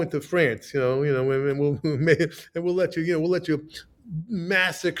go into France, and we'll let you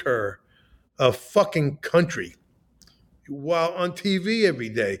massacre a fucking country while on TV every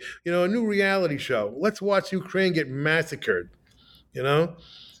day. A new reality show. Let's watch Ukraine get massacred.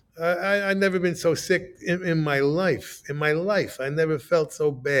 I've never been so sick in my life. In my life, I never felt so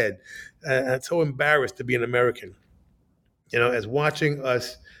bad and so embarrassed to be an American. As watching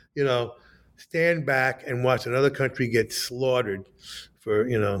us, stand back and watch another country get slaughtered for,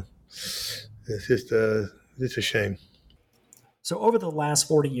 it's just a shame. So over the last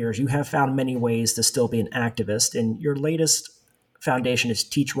 40 years, you have found many ways to still be an activist, and your latest foundation is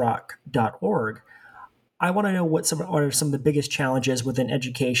teachrock.org. I want to know what are some of the biggest challenges within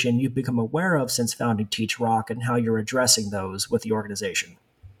education you've become aware of since founding Teach Rock and how you're addressing those with the organization.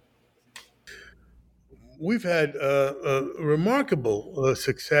 We've had remarkable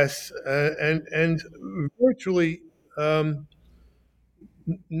success and virtually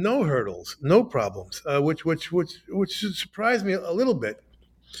no hurdles, no problems, which surprised me a little bit.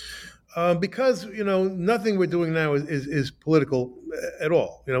 Because nothing we're doing now is political at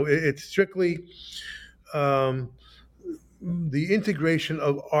all. It's strictly the integration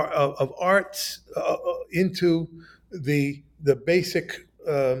of arts into the basic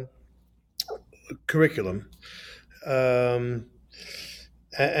curriculum. Um,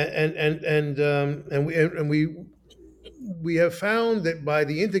 and we have found that by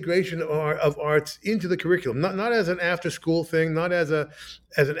the integration of arts into the curriculum, not as an after school thing, not as an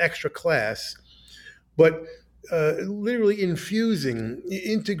extra class, but literally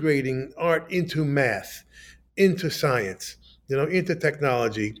integrating art into math, into science, into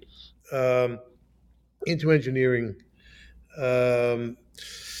technology, um, into engineering. Um,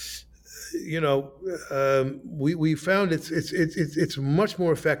 we found it's much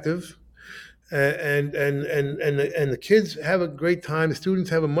more effective, and the kids have a great time. The students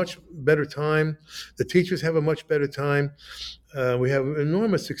have a much better time. The teachers have a much better time. We have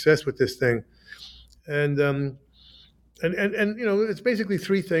enormous success with this thing, and it's basically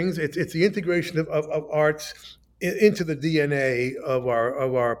three things. It's the integration of arts into the DNA of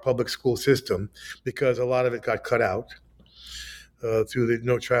our public school system, because a lot of it got cut out through the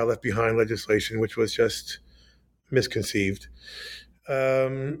No Child Left Behind legislation, which was just misconceived.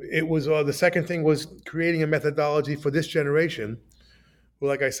 It was the second thing was creating a methodology for this generation. Well,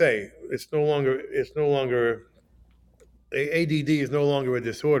 like I say, it's no longer ADD is no longer a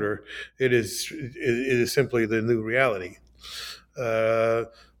disorder. It is simply the new reality.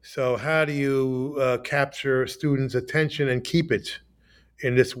 So how do you capture students' attention and keep it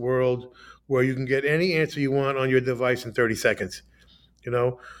in this world where you can get any answer you want on your device in 30 seconds?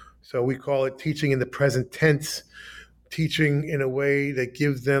 So we call it teaching in the present tense, teaching in a way that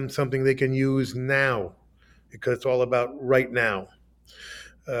gives them something they can use now, because it's all about right now.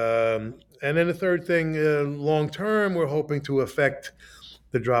 And then the third thing, long term, we're hoping to affect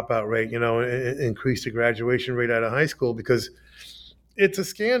the dropout rate, increase the graduation rate out of high school, because it's a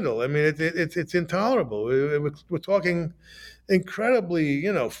scandal. I mean, it's intolerable. We're talking incredibly,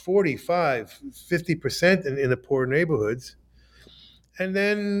 45, 50% in the poor neighborhoods. And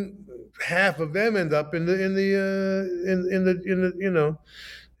then half of them end up in the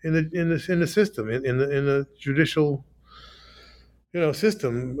system, in the judicial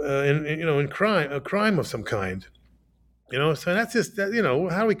system, in crime, a crime of some kind. So that's just that.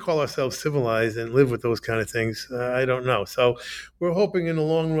 How do we call ourselves civilized and live with those kind of things? I don't know. So we're hoping in the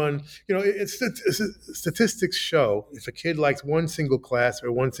long run, statistics show if a kid likes one single class or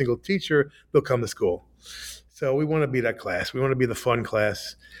one single teacher, they'll come to school. So we want to be that class. We want to be the fun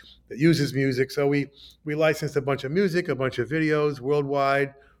class that uses music. So we licensed a bunch of music, a bunch of videos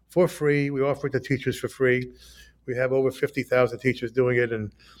worldwide for free. We offer it to teachers for free. We have over 50,000 teachers doing it,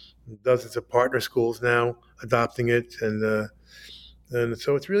 and dozens of partner schools now adopting it. And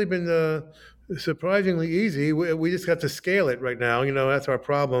so it's really been surprisingly easy. We just got to scale it right now. That's our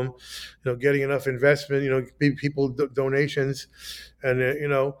problem. Getting enough investment. People donations, and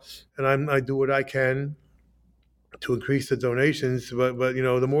I do what I can to increase the donations, but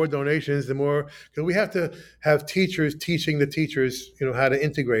the more donations, the more, because we have to have teachers teaching the teachers how to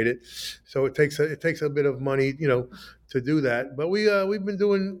integrate it. So it takes a bit of money to do that. But we've been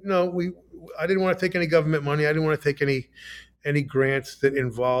doing I didn't want to take any government money. I didn't want to take any grants that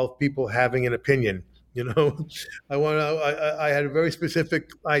involve people having an opinion. I had a very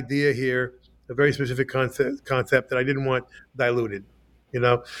specific idea here, a very specific concept that I didn't want diluted.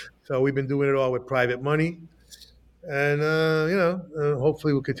 So we've been doing it all with private money. And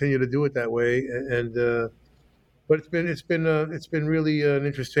hopefully we'll continue to do it that way. And but it's been really an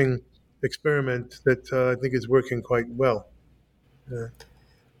interesting experiment that I think is working quite well.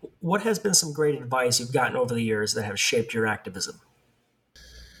 What has been some great advice you've gotten over the years that have shaped your activism?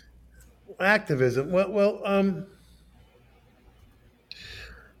 Activism. Well,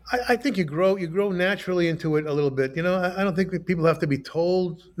 I think you grow naturally into it a little bit. I don't think that people have to be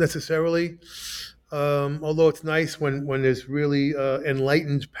told necessarily. Although it's nice when there's really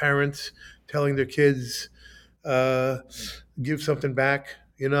enlightened parents telling their kids, give something back,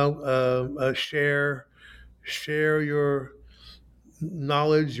 share your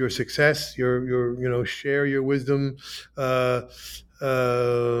knowledge, your success, your share your wisdom.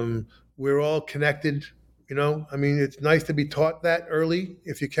 We're all connected, I mean, it's nice to be taught that early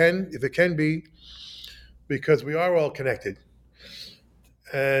if it can be, because we are all connected.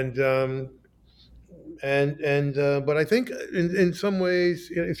 And but I think in some ways,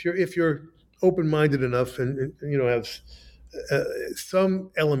 if you're open-minded enough and have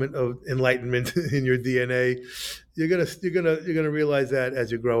some element of enlightenment in your DNA, you're gonna realize that as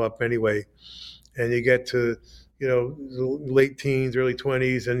you grow up anyway, and you get to late teens, early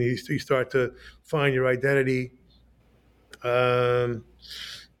 20s, and you start to find your identity.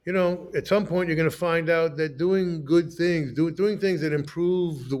 at some point you're going to find out that doing good things, doing things that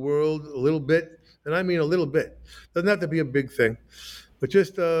improve the world a little bit, and I mean a little bit, doesn't have to be a big thing, but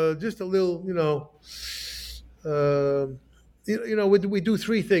just a little, we do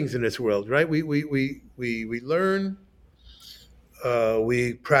three things in this world, right? We learn,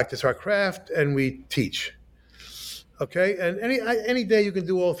 we practice our craft, and we teach. Okay, and any day you can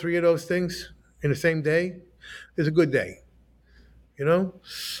do all three of those things in the same day is a good day. And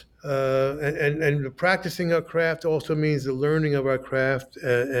the practicing our craft also means the learning of our craft,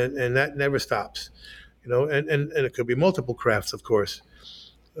 and that never stops. And it could be multiple crafts, of course.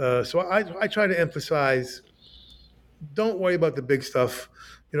 So I try to emphasize, don't worry about the big stuff.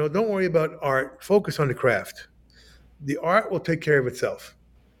 Don't worry about art. Focus on the craft. The art will take care of itself.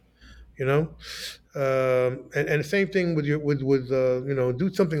 And the same thing with do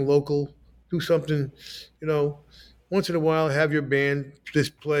something local, do something, once in a while have your band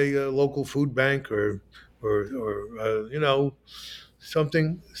just play a local food bank or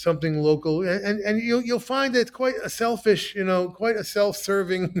something local, and you'll find that it's quite a selfish, quite a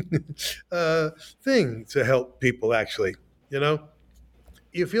self-serving thing to help people. Actually,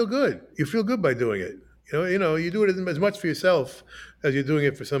 you feel good by doing it. You do it as much for yourself as you're doing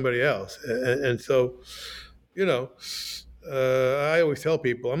it for somebody else, and so, I always tell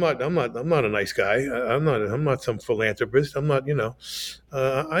people I'm not a nice guy. I'm not some philanthropist. I'm not.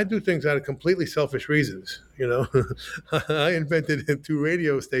 I do things out of completely selfish reasons. I invented 2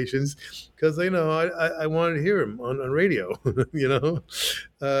 radio stations because I wanted to hear them on radio.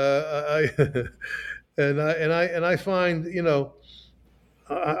 I find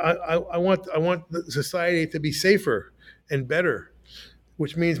I want society to be safer and better,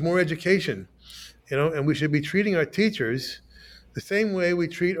 which means more education. And we should be treating our teachers the same way we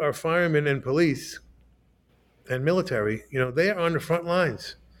treat our firemen and police and military. They are on the front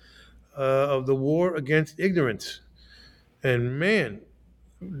lines of the war against ignorance. And man,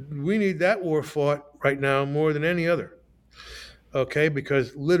 we need that war fought right now more than any other. Okay,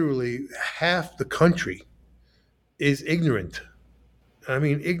 because literally half the country is ignorant. I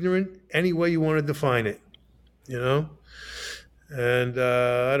mean, ignorant any way you want to define it. And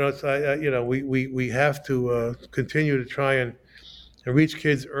we have to continue to try and reach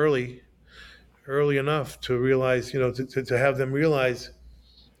kids early enough to realize, to have them realize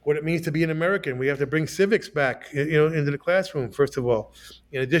what it means to be an American. We have to bring civics back, into the classroom, first of all.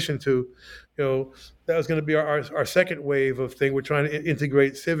 In addition to, that was going to be our second wave of thing. We're trying to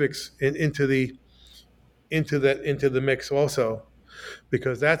integrate civics into the mix also,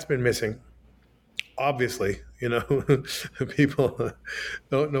 because that's been missing. Obviously, people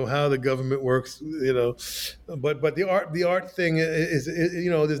don't know how the government works, but the art thing is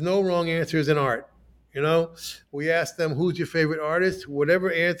there's no wrong answers in art. We ask them, who's your favorite artist?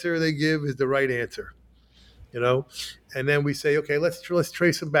 Whatever answer they give is the right answer, and then we say, okay, let's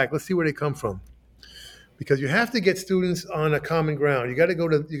trace them back. Let's see where they come from. Because you have to get students on a common ground. You got to go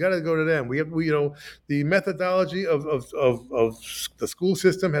to them. We the methodology of the school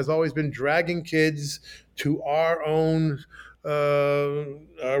system has always been dragging kids to our own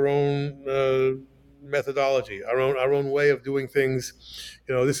methodology, our own way of doing things.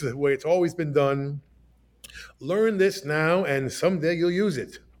 This is the way it's always been done. Learn this now, and someday you'll use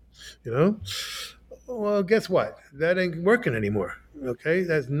it. Well, guess what? That ain't working anymore. Okay,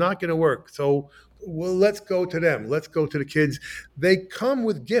 that's not going to work. So. Well, let's go to them. Let's go to the kids. They come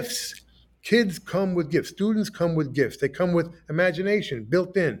with gifts. Kids come with gifts. Students come with gifts. They come with imagination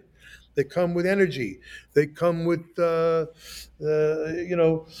built in. They come with energy. They come with, they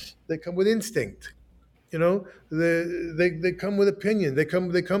come with instinct. They come with opinion. They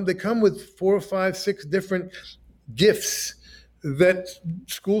come with 4, 5, 6 different gifts that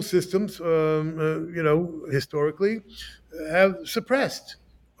school systems, historically, have suppressed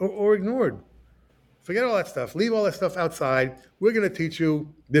or ignored. Forget all that stuff. Leave all that stuff outside. We're going to teach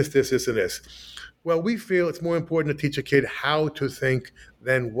you this, and this. Well, we feel it's more important to teach a kid how to think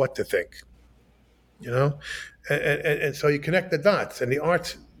than what to think. And so you connect the dots, and the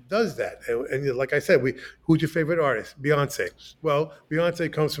arts does that. And like I said, who's your favorite artist? Beyonce. Well,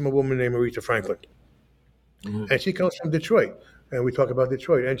 Beyonce comes from a woman named Aretha Franklin. Mm-hmm. And she comes from Detroit. And we talk about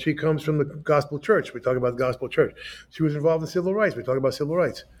Detroit. And she comes from the gospel church. We talk about the gospel church. She was involved in civil rights. We talk about civil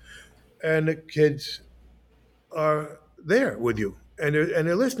rights. And the kids are there with you, and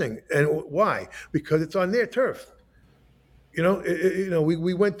they're listening. And why? Because it's on their turf.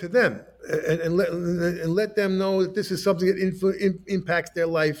 We went to them and let them know that this is something that impacts their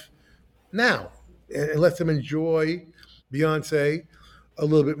life now, and lets them enjoy Beyonce a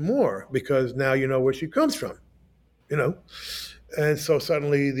little bit more, because now you know where she comes from. and so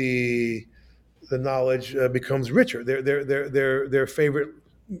suddenly the knowledge becomes richer. Their favorite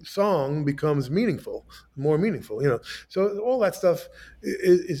song becomes more meaningful. So all that stuff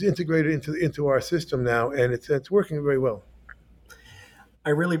is integrated into our system now, and it's working very well. I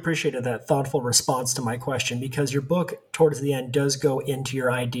really appreciated that thoughtful response to my question, because your book, towards the end, does go into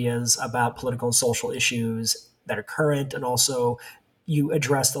your ideas about political and social issues that are current, and also you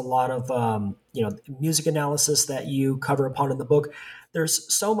addressed a lot of music analysis that you cover upon in the book.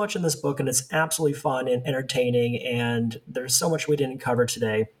 There's so much in this book, and it's absolutely fun and entertaining, and there's so much we didn't cover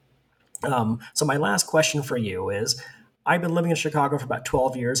today. So my last question for you is, I've been living in Chicago for about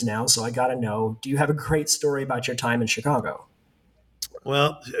 12 years now, so I got to know, do you have a great story about your time in Chicago?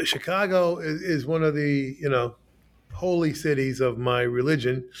 Well, Chicago is one of the, holy cities of my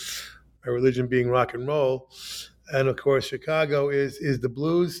religion being rock and roll. And of course, Chicago is the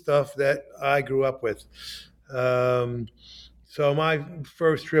blues stuff that I grew up with. So my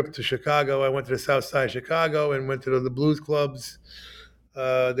first trip to Chicago, I went to the South Side of Chicago and went to the blues clubs.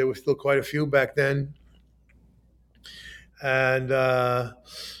 There were still quite a few back then. And, I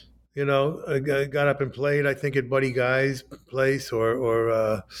got up and played, I think, at Buddy Guy's place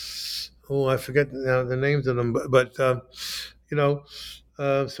or I forget now the names of them, but so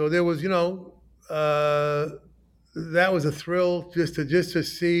there was, that was a thrill just to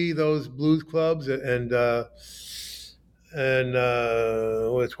see those blues clubs and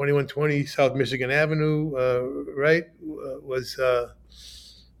 2120 South Michigan Avenue, right, was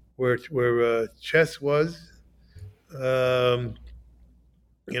where Chess was.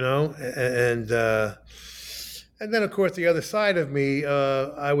 And then of course the other side of me,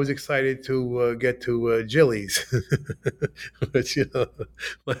 I was excited to get to Jilly's, which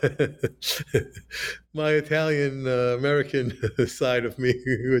my Italian American side of me,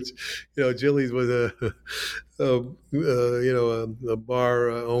 which Jilly's was a bar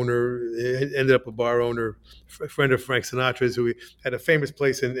owner. It ended up a bar owner, a friend of Frank Sinatra's, who had a famous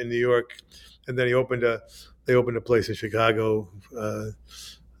place in New York, and then they opened a place in Chicago.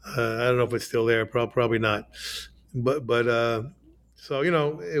 I don't know if it's still there. Probably not. But so it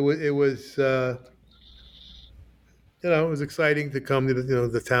was exciting to come to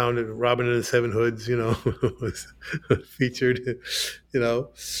the town. And Robin and the Seven Hoods was featured. And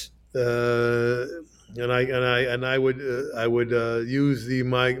I would use the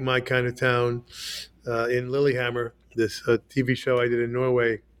My Kind of Town in Lillehammer, this TV show I did in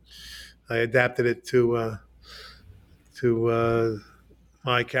Norway. I adapted it to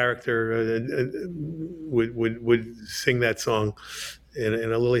my character would sing that song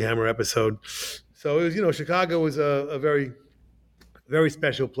in a Lillehammer episode. So it was, Chicago was a very, very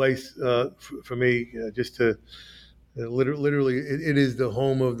special place for me. Just to literally, it is the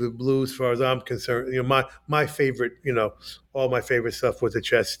home of the blues, as far as I'm concerned. My favorite, all my favorite stuff was the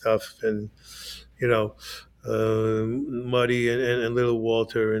Chess stuff, and Muddy and Little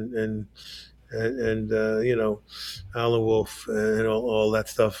Walter and Alan Wolf and all that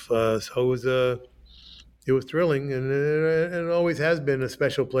stuff. So it was thrilling, and it always has been a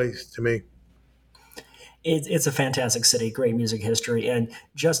special place to me. It's a fantastic city, great music history. And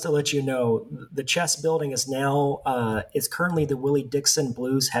just to let you know, the Chess building is now, it's currently the Willie Dixon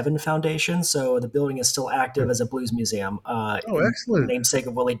Blues Heaven Foundation. So the building is still active as a blues museum. Excellent. Namesake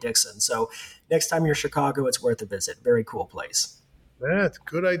of Willie Dixon. So next time you're in Chicago, it's worth a visit. Very cool place. That's a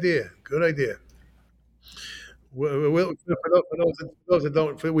good idea. Good idea. For those that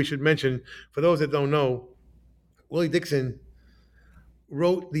don't, we should mention, for those that don't know, Willie Dixon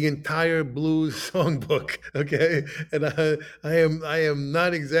wrote the entire blues songbook. Okay, and I am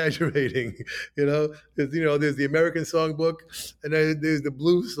not exaggerating. There's the American songbook, and then there's the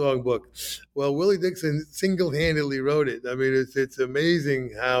blues songbook. Well, Willie Dixon single-handedly wrote it. I mean, it's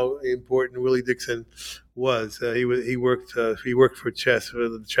amazing how important Willie Dixon was. He worked for Chess, for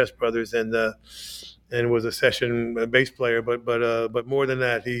the Chess Brothers, and was a session bass player. But more than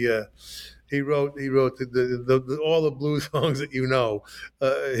that, he wrote all the blues songs that he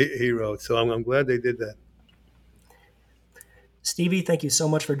wrote. So I'm glad they did that. Stevie, thank you so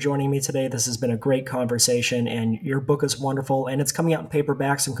much for joining me today. This has been a great conversation, and your book is wonderful, and it's coming out in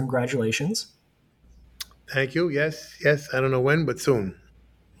paperbacks, and congratulations. Thank you. Yes. I don't know when, but soon.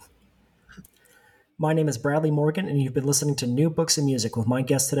 My name is Bradley Morgan, and you've been listening to New Books in Music with my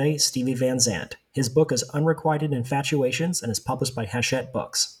guest today, Stevie Van Zandt. His book is Unrequited Infatuations and is published by Hachette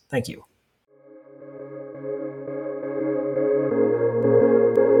Books. Thank you.